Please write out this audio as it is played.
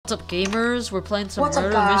What's up, gamers? We're playing some What's up,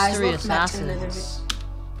 Murder guys? Mystery Welcome back to another Assassins.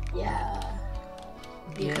 Yeah.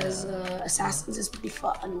 Because Assassins is pretty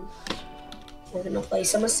fun. We're gonna play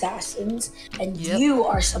some Assassins, and you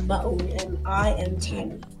are Simone, and I am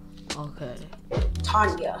Tammy. Okay.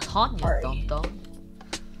 Tanya. Tanya, dum-dum.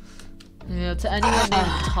 Yeah, to anyone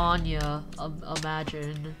named Tanya,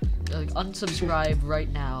 imagine. Like, unsubscribe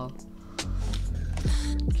right now.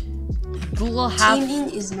 Google Teaming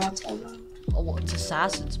is not allowed. Oh, well, it's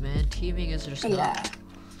Assassins, man. Teaming is just not. Yeah.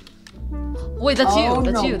 Wait, that's you.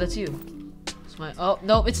 That's no. you. That's you. It's my. Oh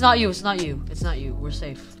no, it's not you. It's not you. It's not you. We're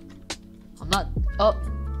safe. I'm not. Oh.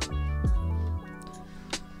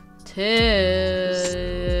 Tim.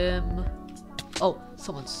 Oh,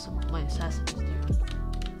 my assassin is there.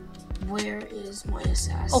 Where is my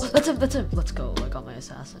assassin? Oh, that's him. That's him. Let's go. I got my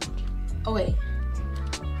assassin. Oh wait.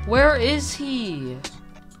 Where is he?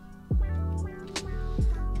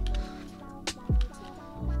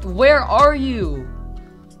 Where are you?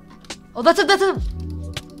 Oh, that's him. That's him.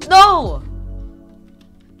 No.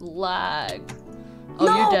 Lag. Oh,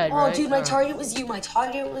 no! you're dead, right? Oh, dude, my target was you. My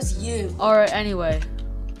target was you. All right. Anyway,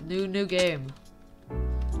 new game.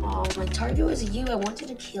 Oh, my target was you. I wanted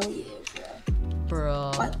to kill you,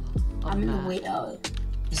 Bro. What? I'm in the wait. Oh,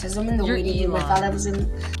 it says I'm in the You're waiting room. Eli. I thought I was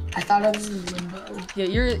in limbo. Yeah,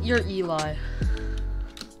 you're Eli.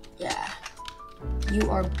 Yeah. You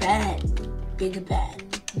are Ben. Big Ben.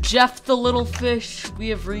 Jeff the little fish. We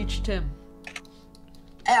have reached him.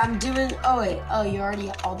 Hey, I'm doing. Oh wait. Oh, you're already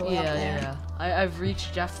all the way up there. Yeah. I've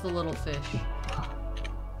reached Jeff the little fish.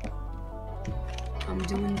 I'm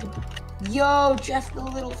doing the. Yo, Jeff the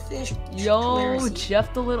little fish. Where Yo, is he?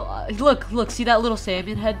 Jeff the little. Look. See that little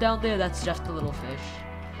salmon head down there? That's Jeff the little fish.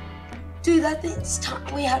 Dude, that thing's tiny.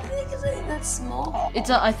 Wait, how do you think it's that small?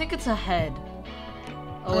 I think it's a head.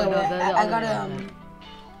 Oh Okay, wait, no, wait, the I other gotta one.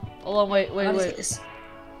 Hold on, wait. How does this?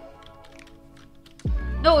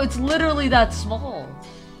 No, it's literally that small.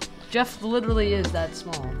 Jeff literally is that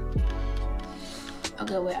small.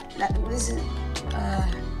 Okay, wait. This is.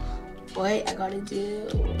 Wait, I gotta do.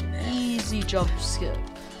 Easy jump skip.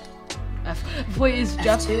 F. Wait, is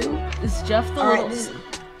Jeff? F2? Is Jeff the Alright, little?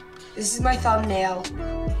 this is my thumbnail.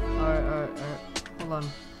 Alright. Hold on.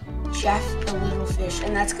 Jeff the little fish,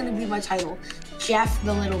 and that's gonna be my title. Jeff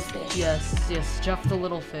the little fish. Yes, Jeff the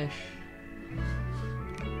little fish.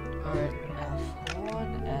 Alright,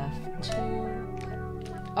 F1,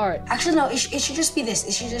 F2. Alright. Actually, no, it should just be this.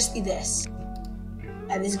 It should just be this.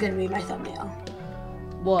 And this is gonna be my thumbnail.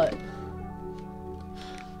 What?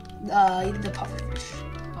 The pufferfish.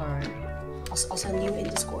 Alright. I'll send you in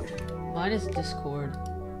Discord. Mine is Discord.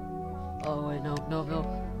 Oh wait, no. Nope.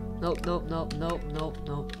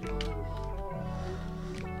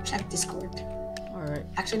 Check Discord. Alright.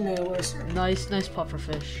 Actually, no, where's her? Nice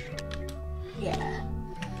pufferfish. Yeah.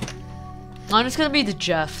 Mine is gonna be the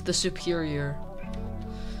Jeff, the superior.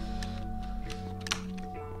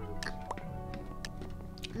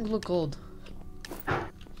 Look gold.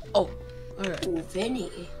 Oh, alright. Ooh,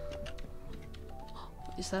 Vinny.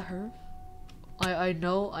 Is that her? I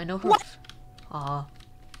know her. What?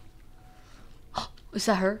 Is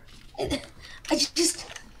that her? I just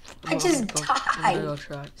I'm died. gonna go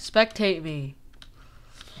try. Spectate me.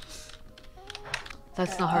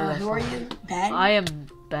 That's not her. Who are you? Ben? I am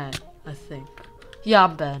Ben, I think. Yeah,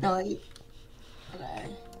 I'm Ben. No, okay.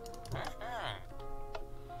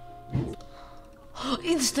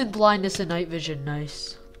 Instant blindness and night vision,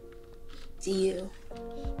 nice. Do you?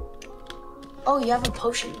 Oh, you have a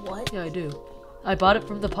potion. What? Yeah, I do. I bought it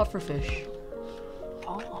from the pufferfish.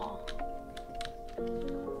 Oh.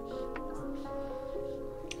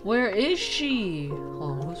 Where is she?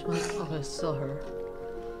 Oh, who's my? Okay, it's still her.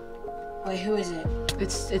 Wait, who is it?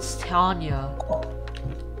 It's Tanya.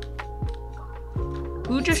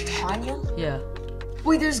 Who just? Tanya? Yeah.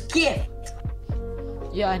 Wait, there's gift.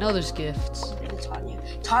 Yeah, I know there's gifts. Tanya.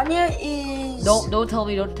 Tanya is. Don't tell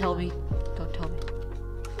me. Don't tell me.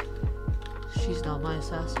 She's not my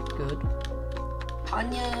assassin. Good.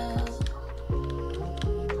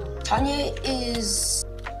 Tanya is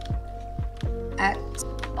at.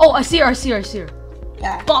 Oh, I see her.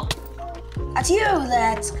 Yeah. Bop. That's you.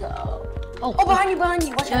 Let's go. Oh, behind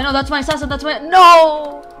you. Watch yeah, out. no, that's my assassin. That's my.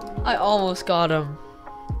 No! I almost got him.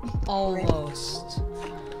 Almost.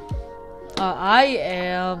 I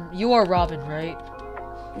am. You are Robin, right?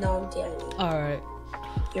 No, I'm Danny. Alright.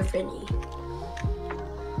 You're Vinny.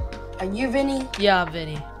 Are you Vinny? Yeah, I'm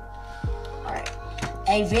Vinny. Alright.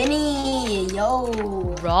 Hey, Vinny! Yo!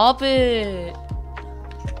 Robin!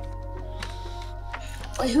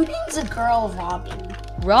 Wait, who names a girl Robin?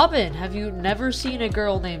 Robin! Have you never seen a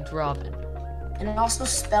girl named Robin? And also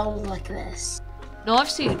spelled like this. No,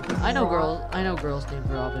 I know girls named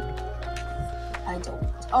Robin. I don't.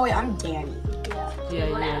 Oh wait, I'm Danny. Yeah,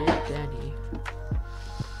 you're Danny.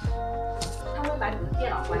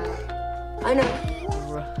 I know.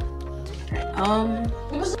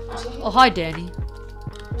 Oh, hi, Danny.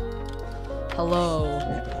 Hello.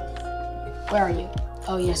 Where are you?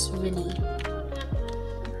 Oh yes, Vinny.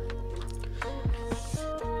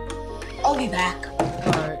 I'll be back.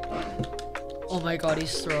 Alright. Oh my god,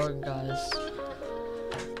 he's throwing, guys.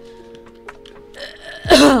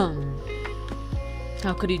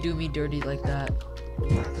 How could he do me dirty like that?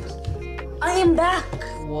 I am back.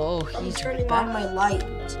 Whoa, I'm he's turning back. on my light.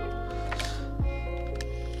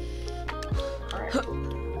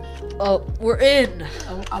 Oh, we're in.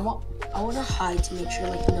 I want to hide to make sure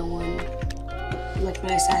like no one, like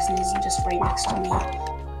my assassin isn't just right next to me.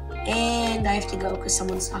 And I have to go because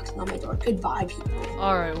someone's knocking on my door. Goodbye, people.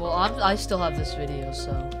 All right. Well, I still have this video,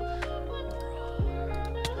 so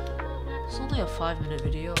it's only a 5-minute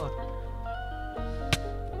video.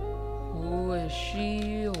 Who is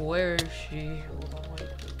she? Where is she? Hold on, wait.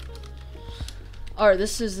 All right.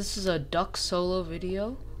 This is a duck solo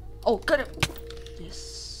video. Oh, got it.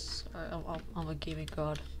 Yes. All right. I'm a gaming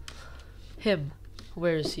god. Him.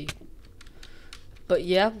 Where is he? But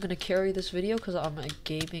yeah, I'm gonna carry this video because I'm a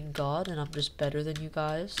gaming god and I'm just better than you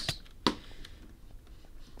guys.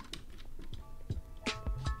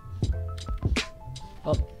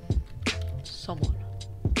 Oh, someone.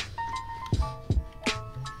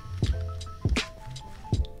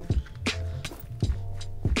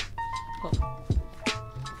 Oh.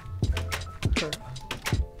 Her.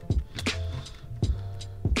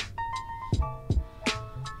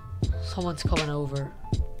 Someone's coming over.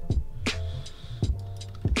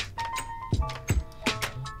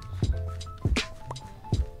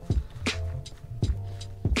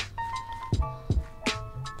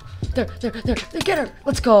 There, get her!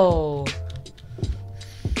 Let's go!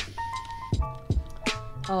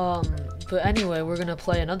 But anyway, we're gonna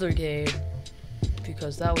play another game,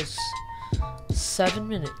 because that was 7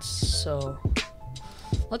 minutes, so...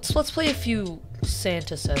 Let's play a few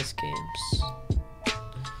Santa Says games.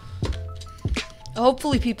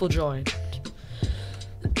 Hopefully people join.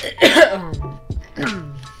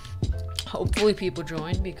 Hopefully people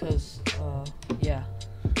join, because, yeah.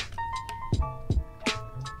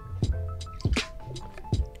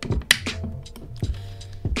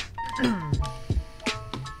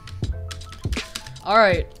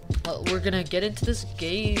 Alright, well, we're gonna get into this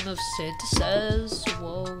game of Santa Says.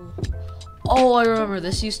 Whoa. Oh, I remember,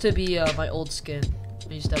 this used to be my old skin.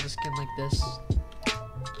 I used to have a skin like this.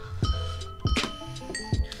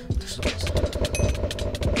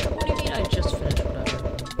 What do you mean I just finished?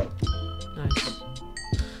 Whatever. Nice.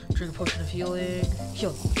 Drink a potion of healing.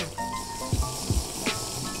 Heal.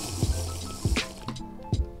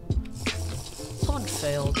 Someone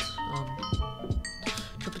failed.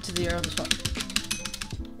 Jump into the air on the spot.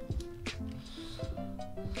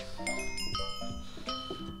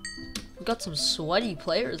 We got some sweaty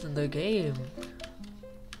players in the game.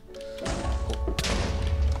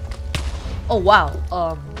 Oh wow.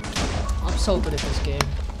 I'm so good at this game.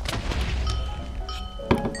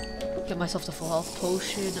 Get myself the full health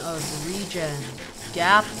potion of regen.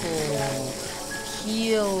 Gapple.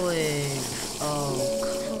 Healing. Oh,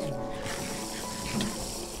 come on.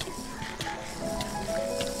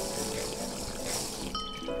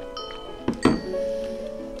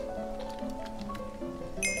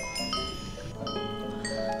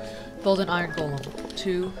 Build an iron golem.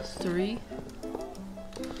 2, 3,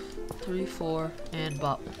 3, 4, and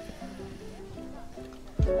bop.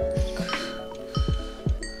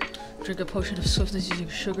 Drink a potion of swiftness using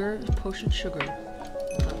sugar. Potion sugar.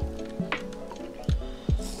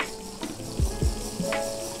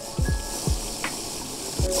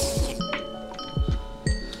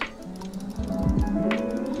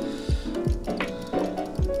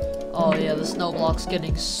 Oh yeah, the snow block's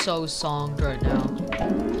getting so songed right now.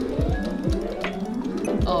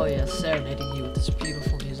 Oh yeah, serenading you with this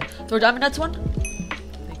beautiful music. Throw diamond nets one?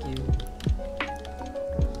 Thank you.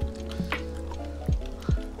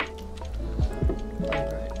 Right.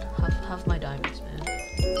 Have my diamonds, man.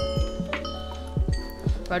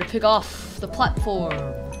 Right to pick off the platform.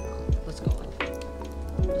 Let's go.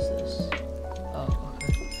 What is this? Oh,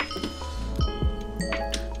 okay.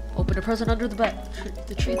 Open a present under the bed.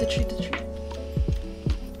 The tree.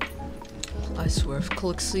 I swear, if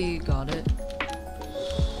Calixi got it.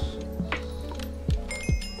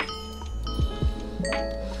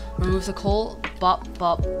 Remove the coal. Bop,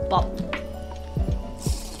 bop, bop.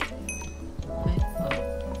 Wait, oh.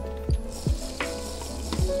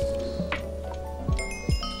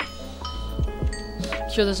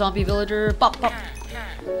 Cure the zombie villager. Bop, bop.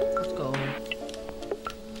 Let's go.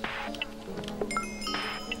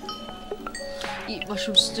 Eat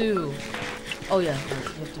mushroom stew. Oh yeah, you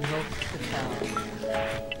have to milk the cow.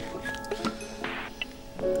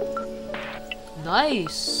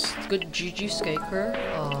 Nice. Good GG Skaker.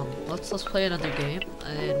 Let's play another game,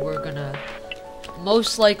 and we're gonna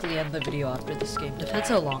most likely end the video after this game. Depends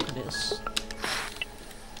how long it is.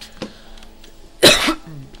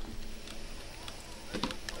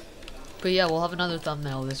 But yeah, we'll have another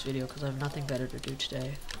thumbnail of this video because I have nothing better to do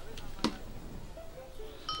today.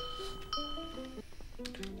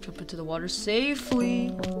 Jump into the water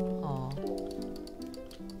safely. Aw.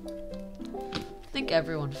 I think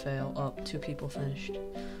everyone failed. Oh, 2 people finished.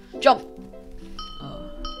 Jump!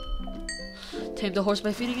 Tame the horse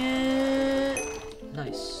by feeding it.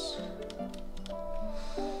 Nice.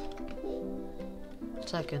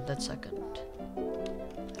 That's second.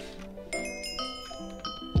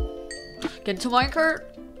 Get into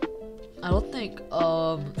minecart? I don't think,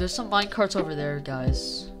 there's some minecarts over there,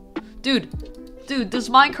 guys. Dude, there's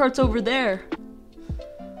minecarts over there.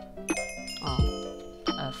 Oh,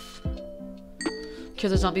 F. Kill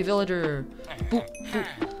the zombie villager. Boop, boop.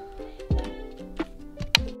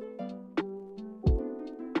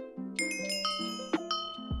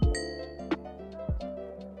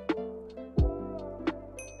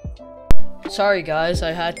 Sorry guys,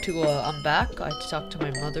 I had to, I'm back. I had to talk to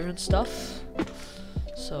my mother and stuff.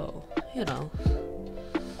 So, you know,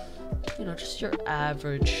 just your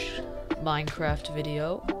average Minecraft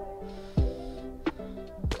video.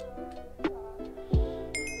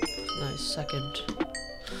 Nice, second.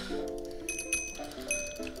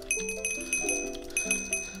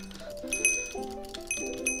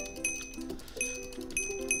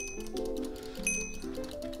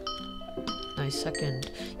 Nice,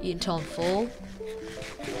 second. Eat until I'm full.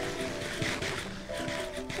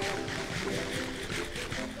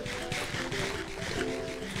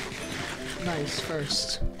 Nice,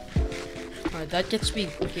 first. Alright, that gets me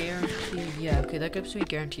guaranteed. Yeah, okay, that gets me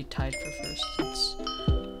guaranteed tied for first. Let's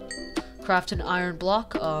craft an iron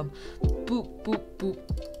block. Boop, boop, boop.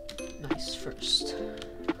 Nice, first.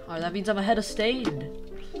 Alright, that means I'm ahead of Stained.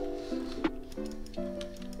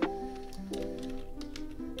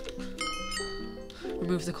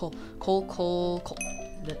 Remove the coal. Coal.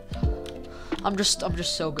 I'm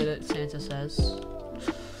just so good at Santa Says.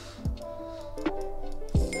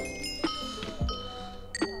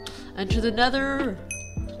 Enter the nether.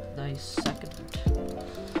 Nice, second.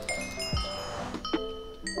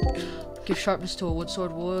 Give sharpness to a wood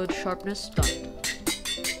sword. Wood sharpness done.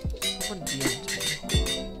 Someone DM'd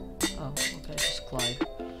me. Oh, okay, just glide.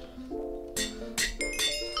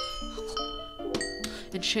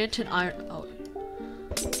 Enchanted iron. Oh.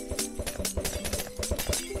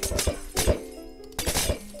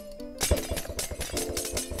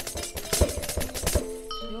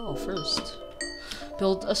 Yo, first.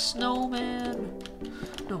 Build a snowman.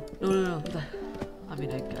 No. I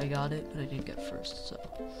mean, I got it, but I didn't get first, so.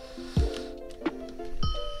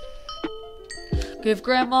 Give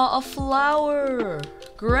Grandma a flower.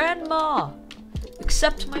 Grandma,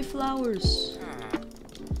 accept my flowers.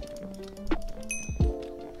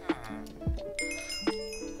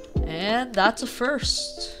 And that's a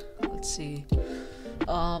first. Let's see.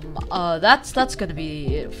 That's gonna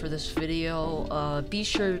be it for this video. Be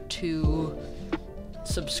sure to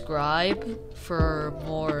subscribe for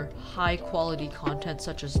more high quality content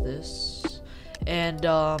such as this. And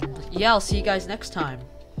yeah, I'll see you guys next time.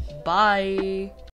 Bye.